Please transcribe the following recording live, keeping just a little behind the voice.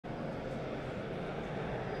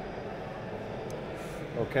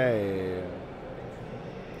Okay.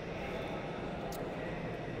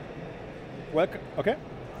 Okay.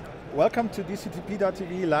 Welcome to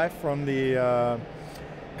DCTP.tv live from the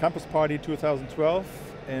Campus Party 2012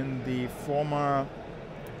 in the former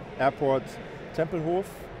airport Tempelhof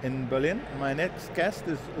in Berlin. My next guest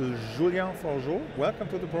is Julien Fourgeaud. Welcome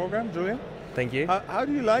to the program, Julien. Thank you. How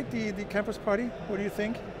do you like the Campus Party? What do you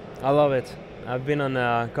think? I love it. I've been on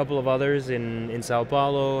a couple of others in Sao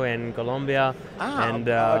Paulo and Colombia. And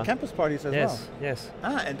campus parties as well. Yes.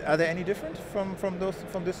 And are they any different from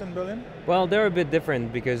this in Berlin? Well, they're a bit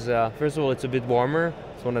different because first of all, it's a bit warmer.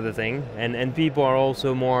 It's one of the things, and people are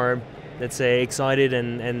also more, let's say, excited,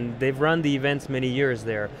 and they've run the events many years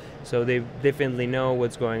there, so they definitely know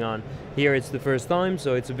what's going on. Here, it's the first time,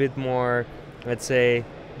 so it's a bit more, let's say,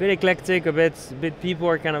 a bit eclectic, a bit people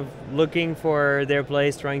are kind of looking for their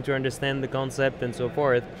place, trying to understand the concept and so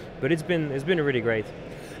forth. But it's been really great.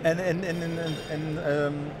 And in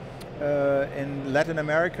Latin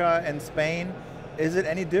America and Spain, is it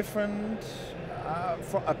any different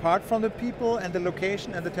apart from the people and the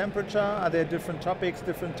location and the temperature? Are there different topics,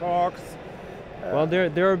 different talks? Well, there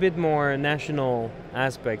are a bit more national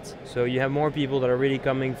aspects. So you have more people that are really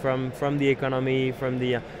coming from the economy, from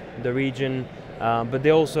the region. But they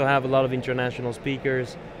also have a lot of international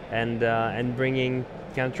speakers and bringing,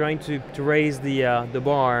 kind of trying to raise the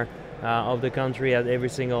bar of the country at every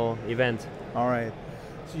single event. All right.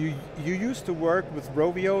 So you used to work with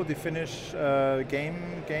Rovio, the Finnish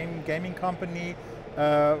gaming company.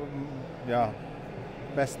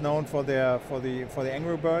 Best known for the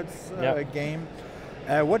Angry-Birds game.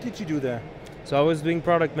 What did you do there? So I was doing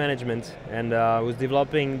product management, and I was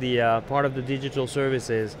developing the part of the digital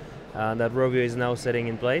services that Rovio is now setting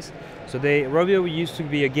in place. So Rovio used to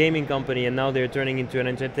be a gaming company, and now they're turning into an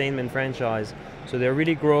entertainment franchise. So they're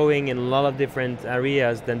really growing in a lot of different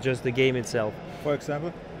areas than just the game itself. For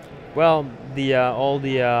example? Well, all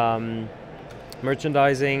the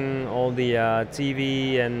merchandising, all the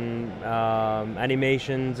TV and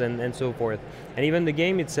animations and so forth. And even the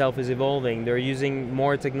game itself is evolving. They're using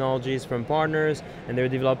more technologies from partners, and they're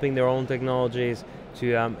developing their own technologies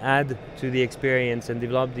to add to the experience and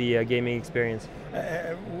develop the gaming experience.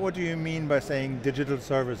 What do you mean by saying digital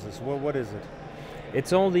services? What is it?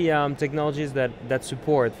 It's all the technologies that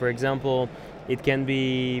support. For example, it can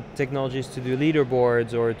be technologies to do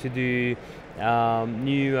leaderboards or to do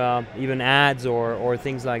new even ads or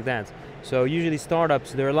things like that. So usually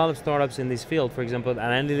startups, there are a lot of startups in this field. For example,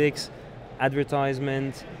 analytics,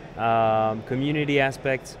 advertisement, community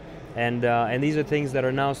aspects. And these are things that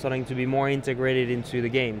are now starting to be more integrated into the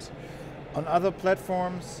games. On other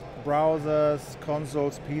platforms, browsers,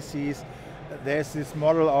 consoles, PCs, there's this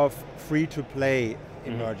model of free-to-play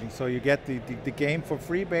emerging. So you get the game for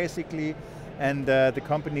free, basically, and the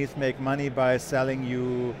companies make money by selling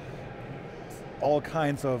you all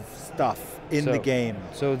kinds of stuff in the game.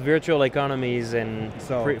 So virtual economies and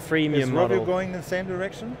freemium model. Is Rovio going in the same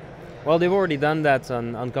direction? Well, they've already done that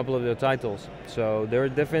on a couple of their titles, so there's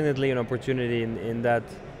definitely an opportunity in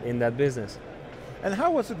that business. And how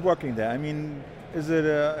was it working there? I mean, is it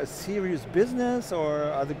a serious business, or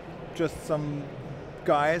are they just some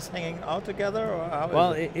guys hanging out together, or how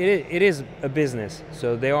well, is it is a business,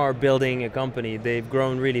 so they are building a company. They've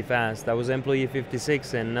grown really fast. That was employee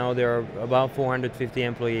 56, and now there are about 450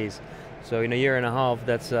 employees. So in a year and a half,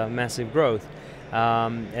 that's a massive growth.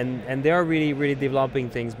 And they are really developing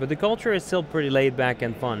things, but the culture is still pretty laid back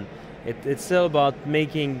and fun. It's still about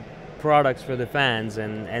making products for the fans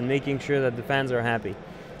and making sure that the fans are happy.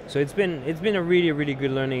 So it's been a really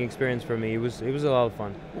good learning experience for me. It was a lot of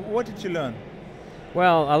fun. What did you learn?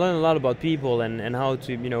 Well, I learned a lot about people and how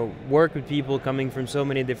to work with people coming from so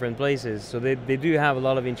many different places. So they do have a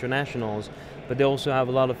lot of internationals, but they also have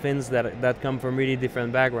a lot of Finns that come from really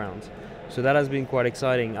different backgrounds. So that has been quite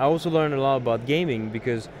exciting. I also learned a lot about gaming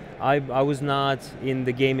because I was not in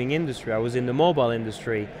the gaming industry. I was in the mobile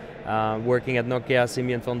industry, working at Nokia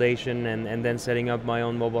Symbian Foundation and then setting up my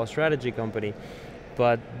own mobile strategy company.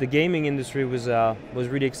 But the gaming industry was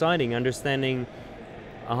really exciting, understanding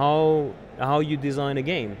how you design a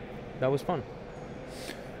game. That was fun.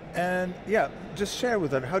 And yeah, just share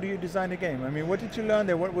with us, how do you design a game? I mean, what did you learn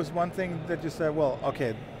there? What was one thing that you said, well,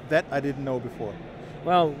 okay, that I didn't know before?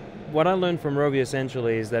 Well, what I learned from Rovio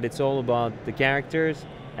essentially is that it's all about the characters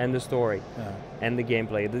and the story and the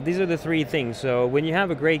gameplay. These are the three things. So when you have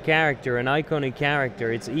a great character, an iconic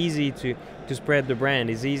character, it's easy to spread the brand.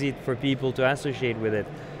 It's easy for people to associate with it.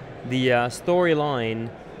 The storyline,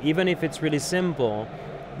 even if it's really simple,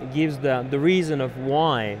 gives the reason of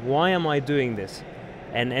why am I doing this,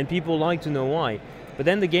 and people like to know why. But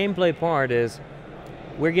then the gameplay part is,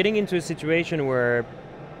 we're getting into a situation where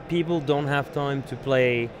people don't have time to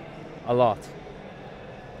play a lot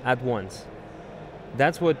at once.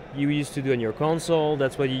 That's what you used to do on your console,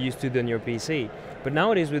 that's what you used to do on your PC. But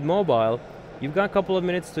nowadays with mobile, you've got a couple of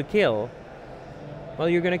minutes to kill, well,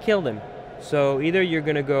 you're gonna kill them. So either you're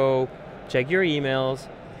gonna go check your emails,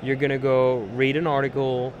 you're gonna go read an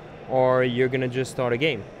article, or you're gonna just start a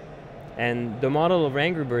game. And the model of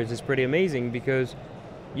Angry Birds is pretty amazing because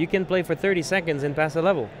you can play for 30 seconds and pass a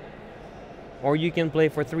level. Or you can play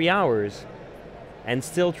for 3 hours and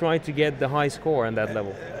still try to get the high score on that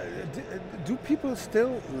level. Do people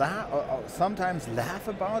still laugh, or sometimes laugh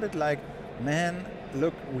about it? Like, man,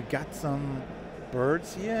 look, we got some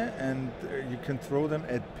birds here and you can throw them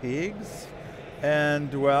at pigs.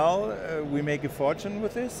 And well, we make a fortune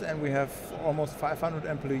with this and we have almost 500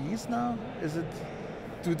 employees now. Is it,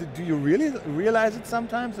 do you really realize it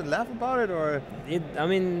sometimes and laugh about it, or? It's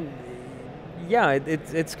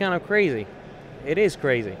kind of crazy. It is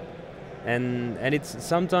crazy. And it's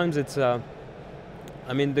sometimes it's, the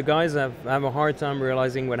guys have a hard time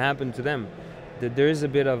realizing what happened to them. That there is a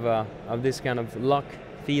bit of this kind of luck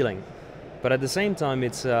feeling. But at the same time,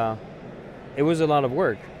 it was a lot of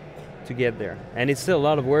work to get there. And it's still a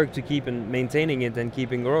lot of work to keep maintaining it and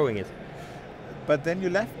keeping growing it. But then you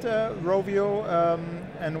left Rovio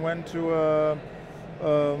and went to a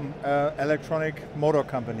electronic motor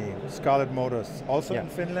company, Scarlett Motors, also in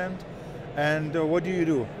Finland. And what do you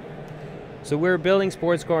do? So we're building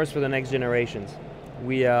sports cars for the next generations.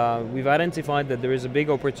 We've identified that there is a big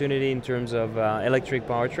opportunity in terms of electric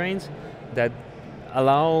powertrains that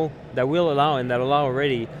will allow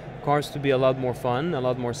already cars to be a lot more fun, a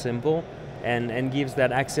lot more simple, and gives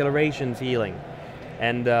that acceleration feeling.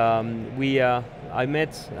 And I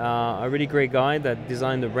met a really great guy that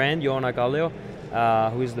designed the brand, Joona Kallio,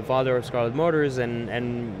 who is the father of Scarlett Motors,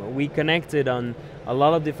 and we connected on a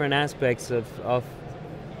lot of different aspects of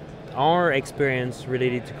our experience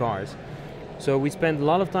related to cars. So we spent a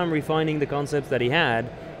lot of time refining the concepts that he had,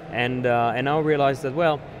 and now realized that,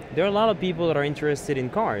 well, there are a lot of people that are interested in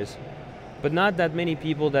cars, but not that many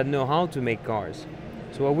people that know how to make cars.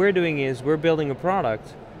 So what we're doing is we're building a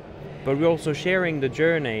product, but we're also sharing the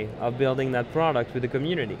journey of building that product with the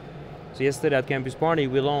community. So yesterday at Campus Party,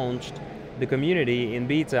 we launched the community in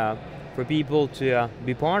beta for people to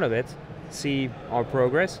be part of it, see our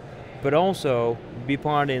progress, but also be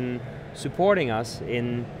part in supporting us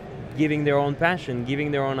in giving their own passion,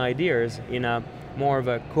 giving their own ideas in a more of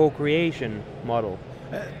a co-creation model.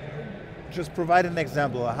 Just provide an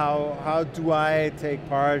example. How do I take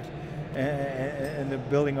part in the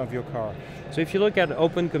building of your car? So if you look at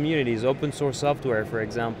open communities, open source software, for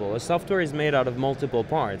example, a software is made out of multiple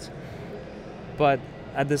parts. But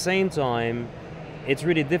at the same time, it's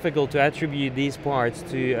really difficult to attribute these parts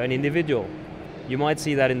to an individual. You might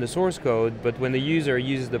see that in the source code, but when the user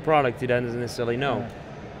uses the product, he doesn't necessarily know. Yeah.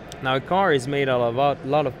 Now a car is made out of a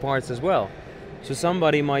lot of parts as well. So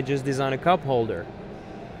somebody might just design a cup holder,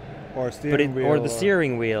 or the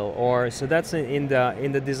steering wheel, so that's in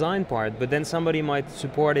the design part. But then somebody might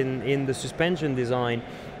support in the suspension design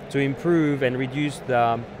to improve and reduce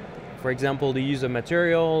for example, the use of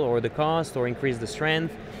material or the cost, or increase the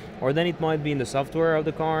strength. Or then it might be in the software of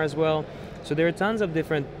the car as well. So there are tons of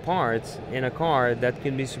different parts in a car that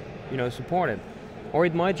can be supported. Or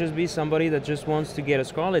it might just be somebody that just wants to get a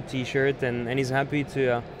Scarlett t-shirt and is happy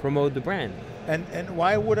to promote the brand. And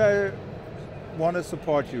why would I want to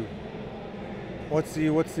support you? What's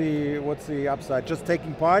the upside? Just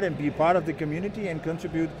taking part and be part of the community and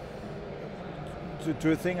contribute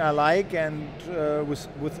to a thing I like and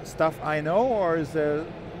with stuff I know, or is there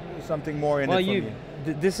something more in it for me?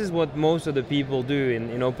 This is what most of the people do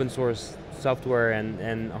in open source software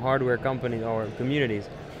and hardware companies or communities.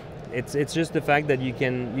 It's just the fact that you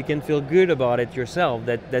can feel good about it yourself,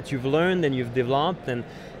 that you've learned and you've developed,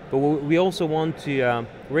 but we also want to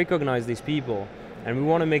recognize these people, and we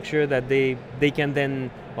want to make sure that they can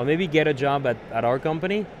then maybe get a job at our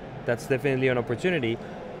company. That's definitely an opportunity,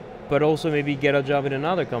 but also maybe get a job in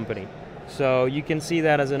another company. So you can see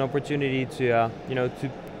that as an opportunity to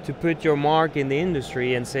put your mark in the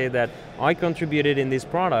industry and say that I contributed in this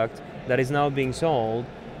product that is now being sold,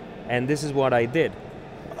 and this is what I did.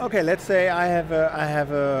 Okay, let's say I have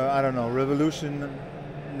a I don't know,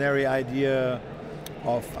 revolutionary idea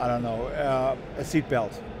of, I don't know, a seat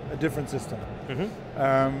belt, a different system.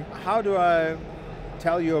 Mm-hmm. How do I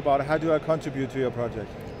tell you about it? How do I contribute to your project?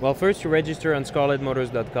 Well, first you register on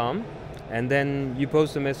scarlettmotors.com, and then you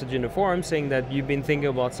post a message in the forum saying that you've been thinking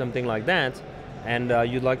about something like that, and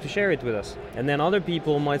you'd like to share it with us. And then other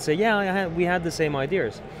people might say, yeah, we had the same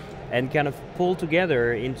ideas, and kind of pull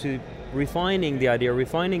together into refining the idea,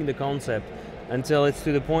 refining the concept, until it's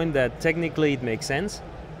to the point that technically it makes sense,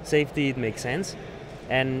 safety it makes sense,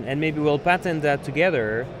 and maybe we'll patent that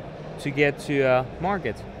together to get to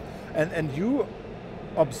market. And you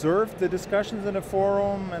observe the discussions in the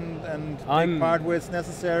forum and take part where it's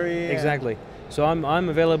necessary? Exactly. So I'm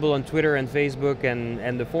available on Twitter and Facebook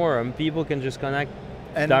and the forum. People can just connect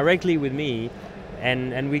directly with me,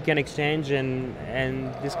 and we can exchange and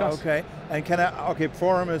discuss. Okay. And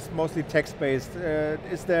forum is mostly text-based.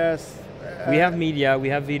 Is there? We have media, we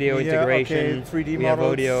have video integration, 3D we have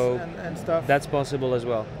models audio and stuff. That's possible as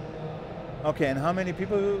well. Okay, and how many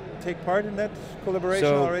people take part in that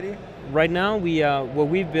collaboration already? Right now, what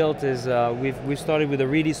we've built is we've started with a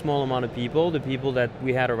really small amount of people, the people that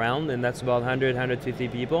we had around, and that's about 100, 150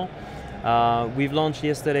 people. We've launched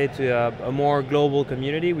yesterday to a more global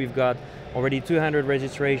community. We've got already 200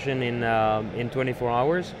 registration in 24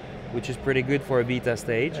 hours, which is pretty good for a beta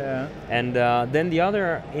stage. Yeah. And then the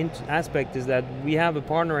other aspect is that we have a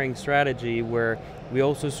partnering strategy where we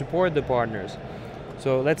also support the partners.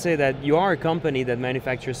 So let's say that you are a company that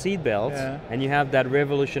manufactures seat belts, and you have that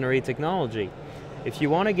revolutionary technology. If you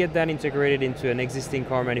want to get that integrated into an existing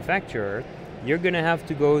car manufacturer, you're going to have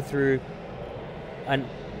to go through a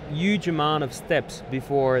huge amount of steps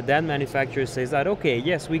before that manufacturer says that, okay,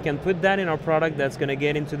 yes, we can put that in our product that's going to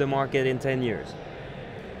get into the market in 10 years.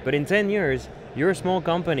 But in 10 years, you're a small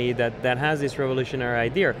company that has this revolutionary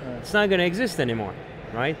idea. It's not going to exist anymore,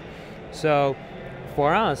 right? So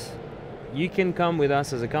for us, you can come with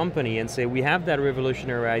us as a company and say, we have that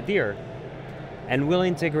revolutionary idea, and we'll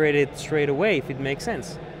integrate it straight away if it makes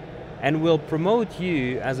sense. And we'll promote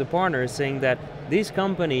you as a partner, saying that this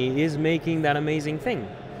company is making that amazing thing.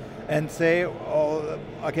 And say, oh,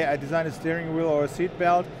 okay, I designed a steering wheel or a seat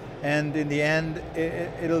belt, and in the end,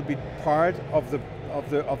 it'll be part of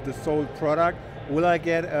the sold product. Will I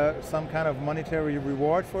get some kind of monetary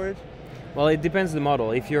reward for it? Well, it depends on the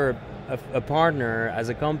model. If you're a partner as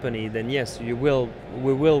a company, then yes, we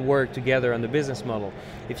will work together on the business model.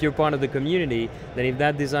 If you're part of the community, then if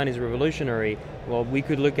that design is revolutionary, well, we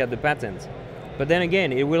could look at the patent. But then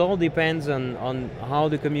again, it will all depend on how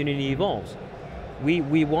the community evolves.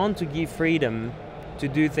 We want to give freedom to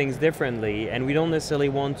do things differently, and we don't necessarily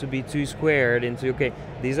want to be too squared into, okay,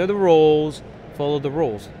 these are the rules, follow the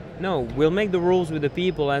rules. No, we'll make the rules with the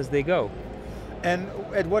people as they go. And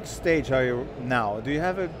at what stage are you now? Do you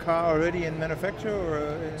have a car already in manufacture?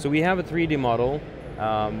 Or So we have a 3D model,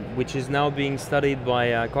 which is now being studied by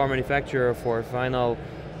a car manufacturer for final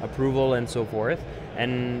approval and so forth.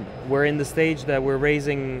 And we're in the stage that we're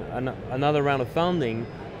raising another round of funding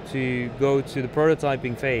to go to the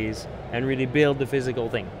prototyping phase and really build the physical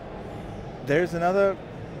thing. There's another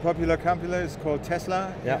popular company, it's called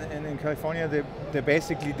Tesla in California. They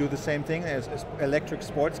basically do the same thing as electric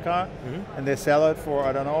sports car, and they sell it for,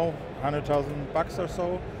 I don't know, $100,000 or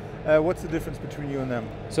so. What's the difference between you and them?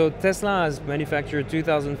 So Tesla has manufactured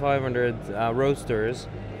 2,500 Roadsters,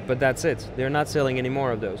 but that's it. They're not selling any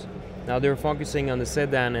more of those. Now they're focusing on the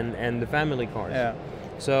sedan and the family cars. Yeah.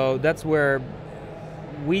 So that's where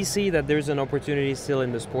we see that there's an opportunity still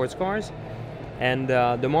in the sports cars, and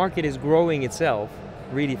the market is growing itself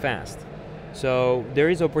really fast. So there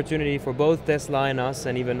is opportunity for both Tesla and us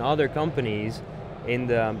and even other companies in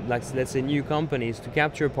the, let's say, new companies to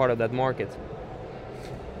capture part of that market.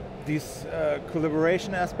 This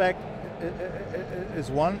collaboration aspect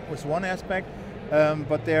is one aspect,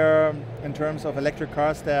 but there, in terms of electric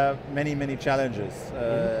cars, there are many challenges.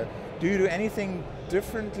 Do you do anything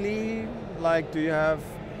differently? Like, do you have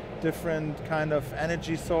different kind of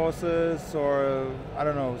energy sources, or I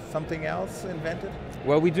don't know, something else invented?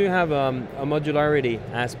 Well, we do have a modularity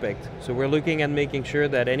aspect. So we're looking at making sure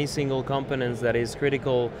that any single component that is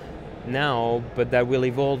critical now, but that will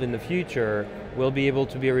evolve in the future, will be able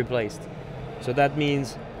to be replaced. So that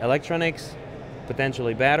means electronics,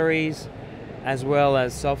 potentially batteries, as well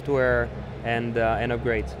as software and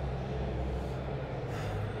upgrades.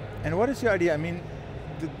 And what is your idea? I mean,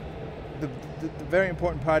 the very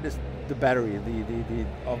important part is the battery,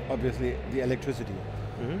 obviously the electricity.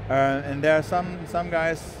 And there are some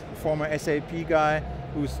guys, former SAP guy,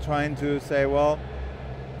 who's trying to say, well,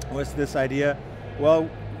 what's this idea? Well,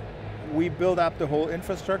 we build up the whole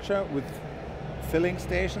infrastructure with filling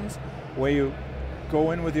stations where you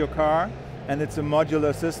go in with your car, and it's a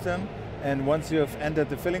modular system, and once you have entered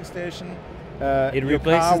the filling station, your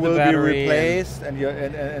car will be replaced, and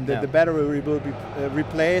the battery will be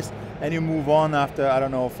replaced, and you move on after, I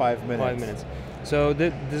don't know, 5 minutes. 5 minutes. So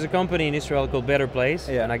there's a company in Israel called Better Place,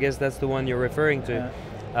 and I guess that's the one you're referring to.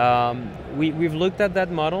 We've looked at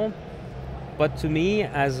that model, but to me,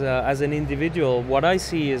 as an individual, what I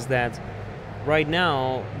see is that right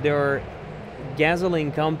now there are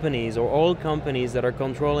gasoline companies or oil companies that are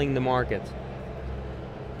controlling the market.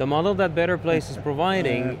 The model that Better Place is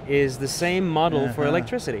providing is the same model for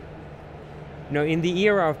electricity. You know, in the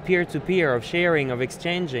era of peer-to-peer, of sharing, of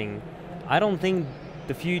exchanging, I don't think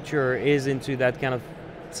the future is into that kind of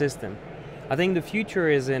system. I think the future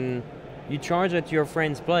is in you charge at your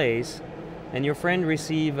friend's place and your friend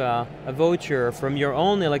receive a voucher from your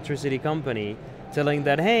own electricity company telling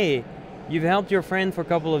that, hey, you've helped your friend for a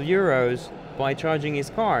couple of euros by charging his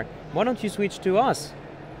car. Why don't you switch to us?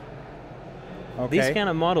 Okay. These kind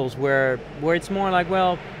of models where it's more like,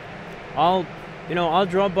 well, I'll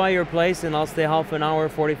drop by your place and I'll stay half an hour,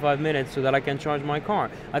 45 minutes so that I can charge my car.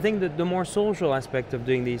 I think that the more social aspect of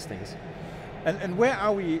doing these things. And where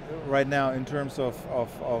are we right now in terms of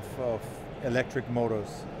electric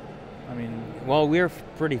motors? I mean, well, we're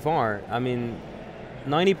pretty far. I mean,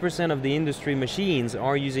 90% of the industry machines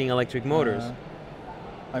are using electric motors.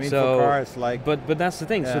 I mean, for cars, like... But that's the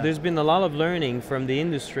thing. So there's been a lot of learning from the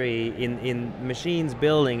industry in machines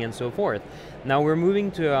building and so forth. Now we're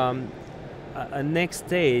moving to a next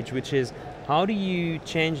stage, which is how do you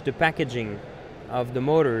change the packaging of the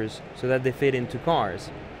motors so that they fit into cars?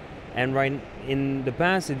 And right in the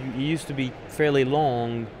past, it used to be fairly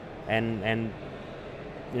long and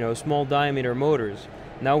small diameter motors.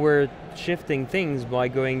 Now we're shifting things by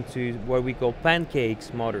going to what we call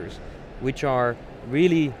pancakes motors, which are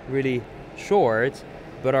really, really short,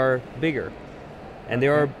 but are bigger. And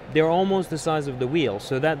they're almost the size of the wheel.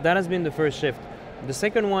 So that has been the first shift. The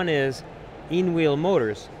second one is in-wheel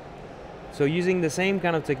motors. So using the same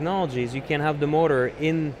kind of technologies, you can have the motor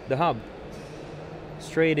in the hub,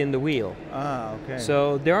 straight in the wheel. Okay.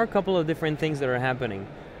 So there are a couple of different things that are happening.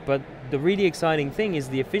 But the really exciting thing is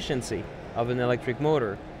the efficiency of an electric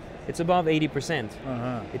motor. It's above 80%.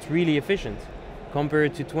 It's really efficient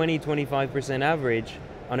compared to 20-25% average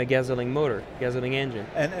on a gasoline motor, gasoline engine.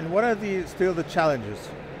 And what are still the challenges?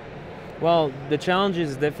 Well, the challenge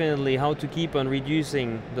is definitely how to keep on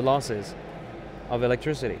reducing the losses of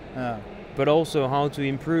electricity, but also how to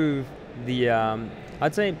improve the,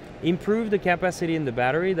 I'd say improve the capacity in the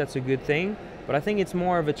battery. That's a good thing, but I think it's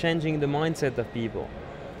more of a changing the mindset of people.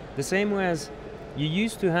 The same way as you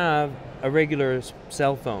used to have a regular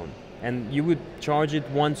cell phone and you would charge it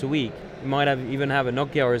once a week. You might even have a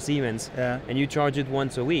Nokia or a Siemens, and you charge it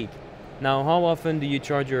once a week. Now, how often do you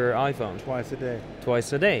charge your iPhone? Twice a day.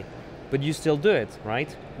 Twice a day. But you still do it,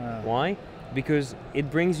 right? Why? Because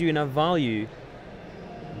it brings you enough value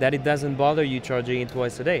that it doesn't bother you charging it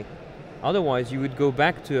twice a day. Otherwise, you would go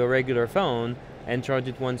back to a regular phone and charge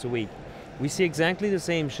it once a week. We see exactly the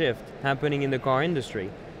same shift happening in the car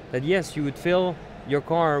industry. That yes, you would fill your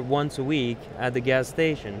car once a week at the gas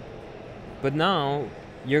station, but now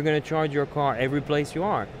you're going to charge your car every place you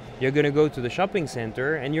are. You're going to go to the shopping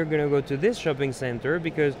center and you're going to go to this shopping center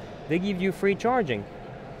because they give you free charging.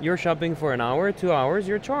 You're shopping for an hour, 2 hours,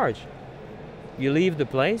 you're charged. You leave the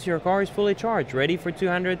place, your car is fully charged, ready for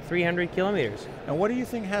 200, 300 kilometers. And what do you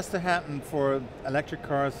think has to happen for electric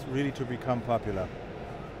cars really to become popular?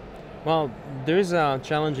 Well, there's a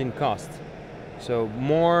challenge in cost. So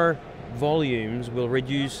more volumes will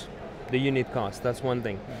reduce the unit cost, that's one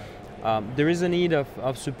thing. There is a need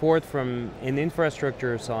of support from an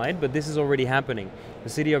infrastructure side, but this is already happening. The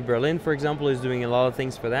city of Berlin, for example, is doing a lot of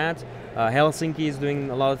things for that. Helsinki is doing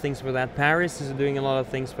a lot of things for that. Paris is doing a lot of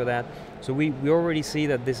things for that. So we already see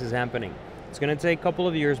that this is happening. It's going to take a couple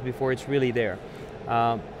of years before it's really there.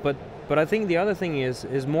 But I think the other thing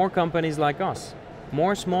is more companies like us,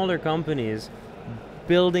 more smaller companies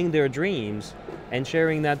building their dreams and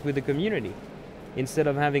sharing that with the community. Instead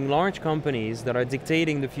of having large companies that are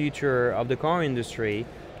dictating the future of the car industry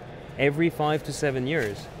every 5 to 7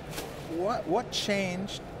 years. What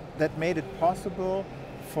changed that made it possible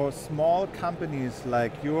for small companies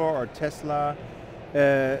like your or Tesla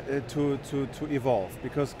to evolve?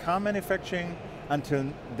 Because car manufacturing until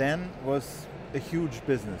then was a huge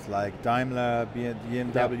business, like Daimler,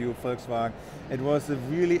 BMW, Volkswagen. It was a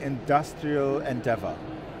really industrial endeavor.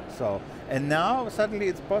 And now suddenly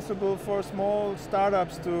it's possible for small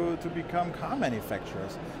startups to become car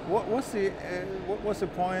manufacturers. What was the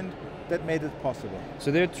point that made it possible?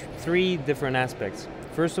 So there are three different aspects.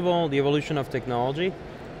 First of all, the evolution of technology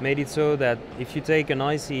made it so that if you take an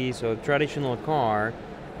ICE, so a traditional car,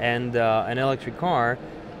 and an electric car,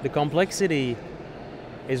 the complexity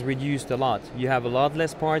is reduced a lot. You have a lot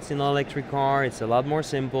less parts in an electric car, it's a lot more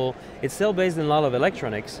simple. It's still based on a lot of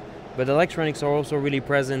electronics, but electronics are also really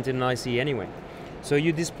present in an ICE anyway. So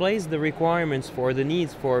you displace the requirements for the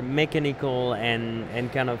needs for mechanical and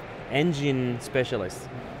kind of engine specialists.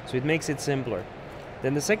 So it makes it simpler.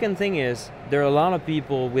 Then the second thing is, there are a lot of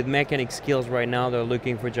people with mechanic skills right now that are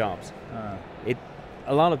looking for jobs.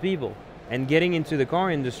 A lot of people. And getting into the car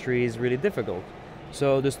industry is really difficult.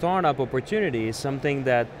 So the startup opportunity is something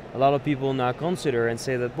that a lot of people now consider and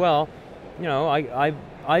say that, well, you know,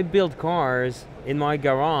 I build cars in my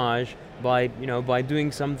garage by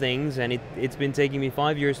doing some things, and it's been taking me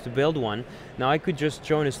 5 years to build one. Now I could just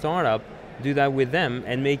join a startup, do that with them,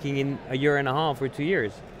 and making in a year and a half or 2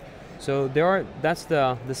 years. So that's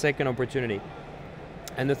the second opportunity.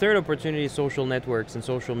 And the third opportunity is social networks and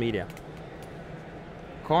social media.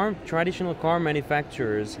 Traditional car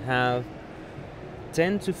manufacturers have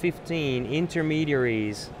 10 to 15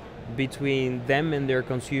 intermediaries between them and their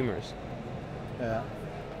consumers. Yeah.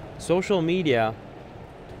 Social media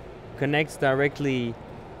connects directly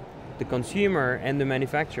the consumer and the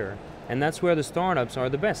manufacturer, and that's where the startups are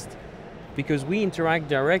the best, because we interact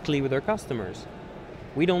directly with our customers.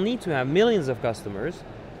 We don't need to have millions of customers.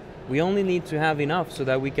 We only need to have enough so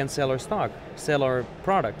that we can sell our stock, sell our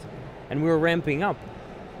product, and we're ramping up.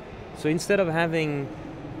 So instead of having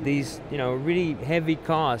these, really heavy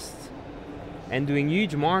costs and doing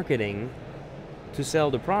huge marketing to sell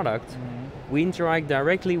the product, we interact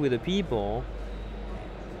directly with the people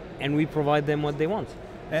and we provide them what they want.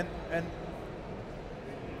 And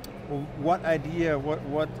what idea,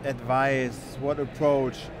 what advice, what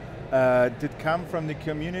approach did come from the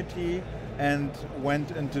community and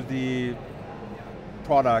went into the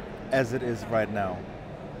product as it is right now?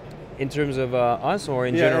 In terms of us or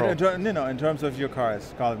in general? In terms of your cars,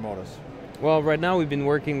 Scarlett Motors. Well, right now we've been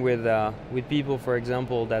working with people, for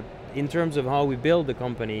example, that in terms of how we build the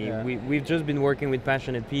company, we've just been working with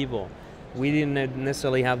passionate people. We didn't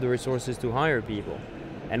necessarily have the resources to hire people.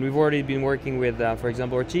 And we've already been working with, for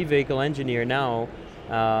example, our chief vehicle engineer now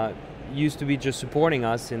used to be just supporting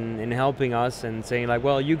us in helping us and saying like,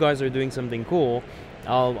 well, you guys are doing something cool,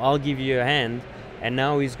 I'll give you a hand. And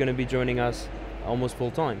now he's going to be joining us almost full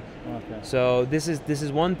time. Okay. So this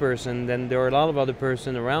is one person. Then there are a lot of other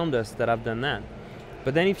person around us that have done that.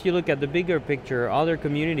 But then if you look at the bigger picture, other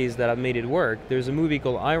communities that have made it work, there's a movie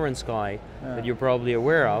called Iron Sky that you're probably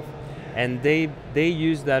aware of, and they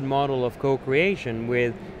use that model of co-creation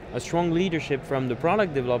with a strong leadership from the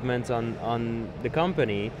product development on the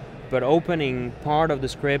company, but opening part of the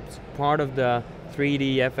script, part of the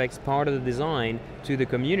 3D FX, part of the design to the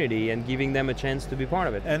community and giving them a chance to be part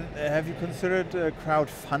of it. And have you considered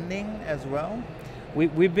crowdfunding as well?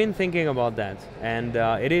 We've been thinking about that, and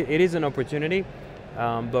it is an opportunity,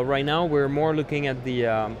 but right now we're more looking at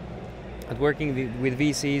working with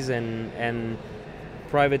VCs and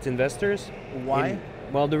private investors. Why?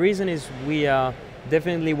 Well, the reason is we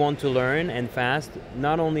definitely want to learn and fast,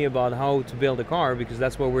 not only about how to build a car, because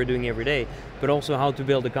that's what we're doing every day, but also how to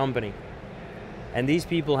build a company. And these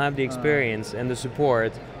people have the experience and the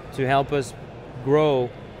support to help us grow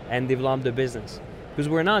and develop the business. Because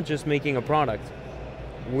we're not just making a product,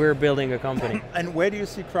 we're building a company. And where do you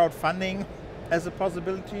see crowdfunding as a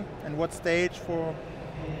possibility? And what stage, for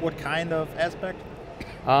what kind of aspect?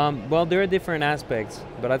 Well, there are different aspects,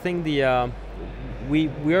 but I think we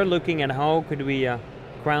are looking at how could we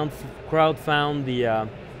crowdfund the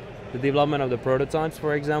development of the prototypes,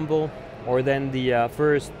 for example, or then the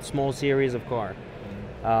first small series of car.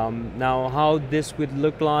 Now, how this would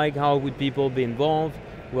look like, how would people be involved,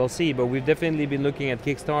 we'll see. But we've definitely been looking at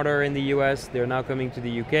Kickstarter in the US. They're now coming to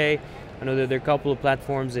the UK. I know that there are a couple of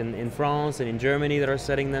platforms in France and in Germany that are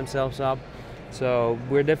setting themselves up. So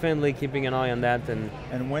we're definitely keeping an eye on that.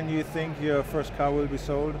 And when do you think your first car will be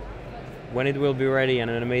sold? When it will be ready and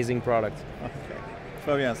an amazing product. Okay.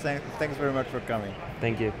 Fabian, thanks very much for coming.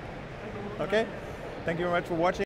 Thank you. Okay. Thank you very much for watching.